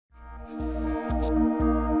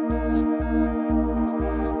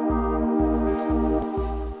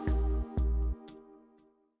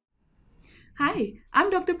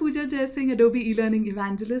Dr. Pooja Jaising, Adobe eLearning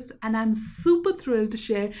Evangelist, and I'm super thrilled to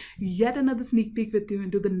share yet another sneak peek with you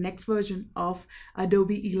into the next version of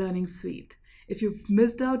Adobe eLearning Suite. If you've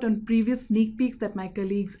missed out on previous sneak peeks that my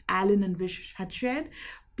colleagues Alan and Vish had shared,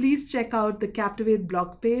 please check out the Captivate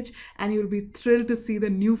blog page and you'll be thrilled to see the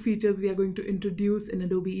new features we are going to introduce in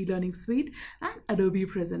Adobe eLearning Suite and Adobe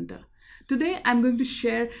Presenter. Today, I'm going to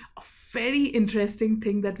share a very interesting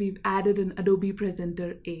thing that we've added in Adobe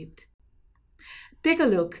Presenter 8. Take a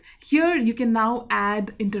look. Here you can now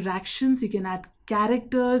add interactions, you can add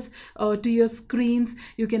characters to your screens,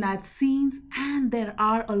 you can add scenes, and there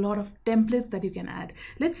are a lot of templates that you can add.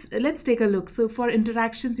 Let's take a look. So for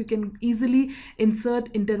interactions, you can easily insert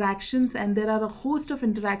interactions, and there are a host of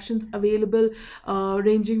interactions available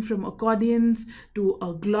ranging from accordions to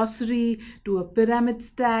a glossary to a pyramid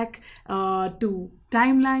stack to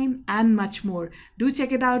timeline and much more. Do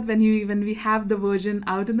check it out when we have the version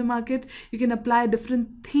out in the market. You can apply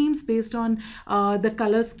different themes based on the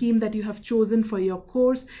color scheme that you have chosen for your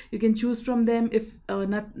course. You can choose from them. If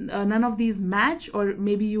none of these match, or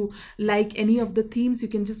maybe you like any of the themes, you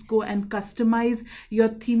can just go and customize your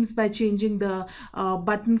themes by changing the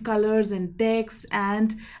button colors and text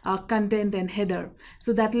and content and header.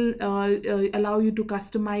 So that will allow you to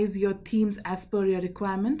customize your themes as per your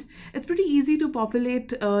requirement. It's pretty easy to populate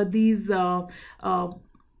these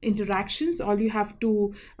interactions. All you have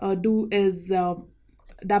to do is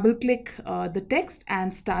double click the text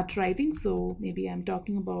and start writing. So maybe I'm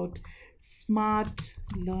talking about smart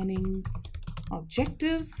learning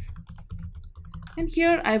objectives, and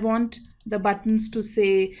here I want the buttons to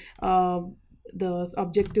say the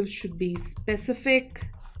objectives should be specific,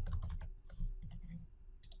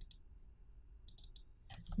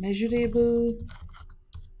 measurable,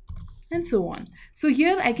 and so on. So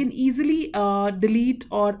here I can easily delete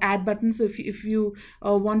or add buttons. So if you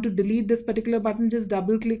want to delete this particular button, just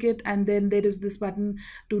double click it, and then there is this button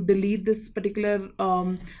to delete this particular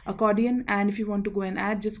accordion. And if you want to go and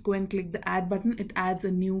add, just go and click the add button. It adds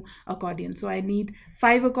a new accordion. So I need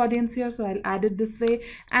 5 accordions here, so I'll add it this way.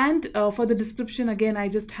 And for the description, again, I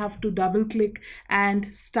just have to double click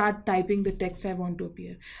and start typing the text I want to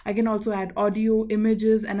appear. I can also add audio,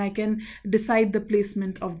 images, and I can decide the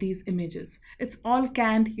placement of these images. It's all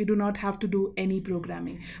canned. You do not have to do any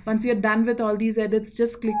programming. Once you're done with all these edits,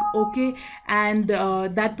 just click OK, and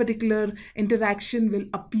that particular interaction will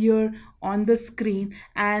appear on the screen.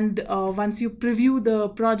 And once you preview the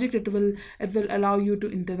project, it will allow you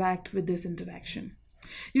to interact with this interaction.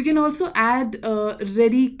 You can also add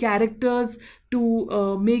ready characters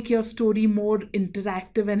to make your story more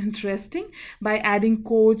interactive and interesting by adding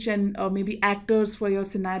coach and maybe actors for your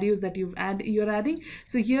scenarios that you're adding.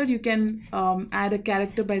 So here you can add a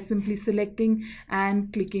character by simply selecting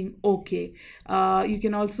and clicking OK. You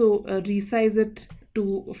can also resize it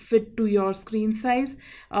to fit to your screen size,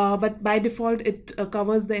 but by default it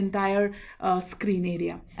covers the entire screen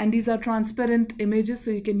area. And these are transparent images, so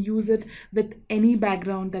you can use it with any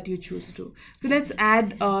background that you choose to. So let's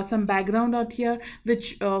add some background out here,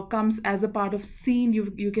 which comes as a part of scene.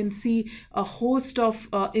 You can see a host of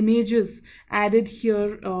images added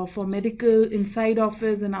here for medical, inside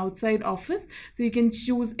office and outside office. So you can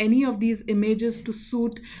choose any of these images to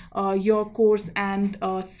suit your course and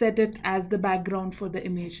set it as the background for the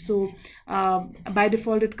image. So by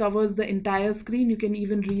default it covers the entire screen. You can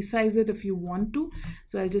even resize it if you want to.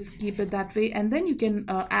 So I'll just keep it that way, and then you can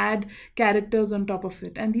add characters on top of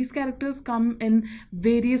it. And these characters come in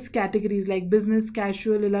various categories like business,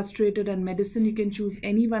 casual, illustrated, and medicine. You can choose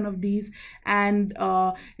any one of these and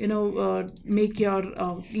make your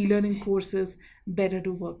e-learning courses better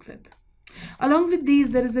to work with. Along with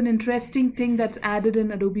these, there is an interesting thing that's added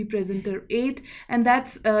in Adobe Presenter 8, and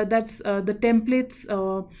that's the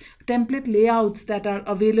template layouts that are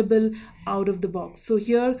available out of the box. So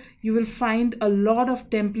here you will find a lot of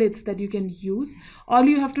templates that you can use. All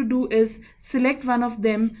you have to do is select one of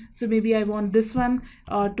them. So maybe I want this one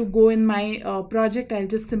to go in my project. I'll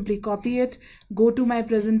just simply copy it, go to my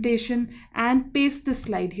presentation, and paste this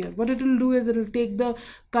slide here. What it will do is it will take the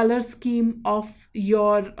color scheme of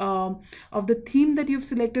your of the theme that you've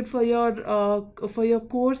selected for your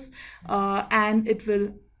course, and it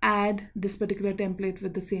will add this particular template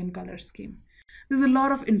with the same color scheme. There's a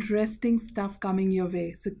lot of interesting stuff coming your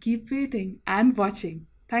way, so keep waiting and watching.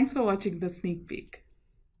 Thanks for watching the sneak peek.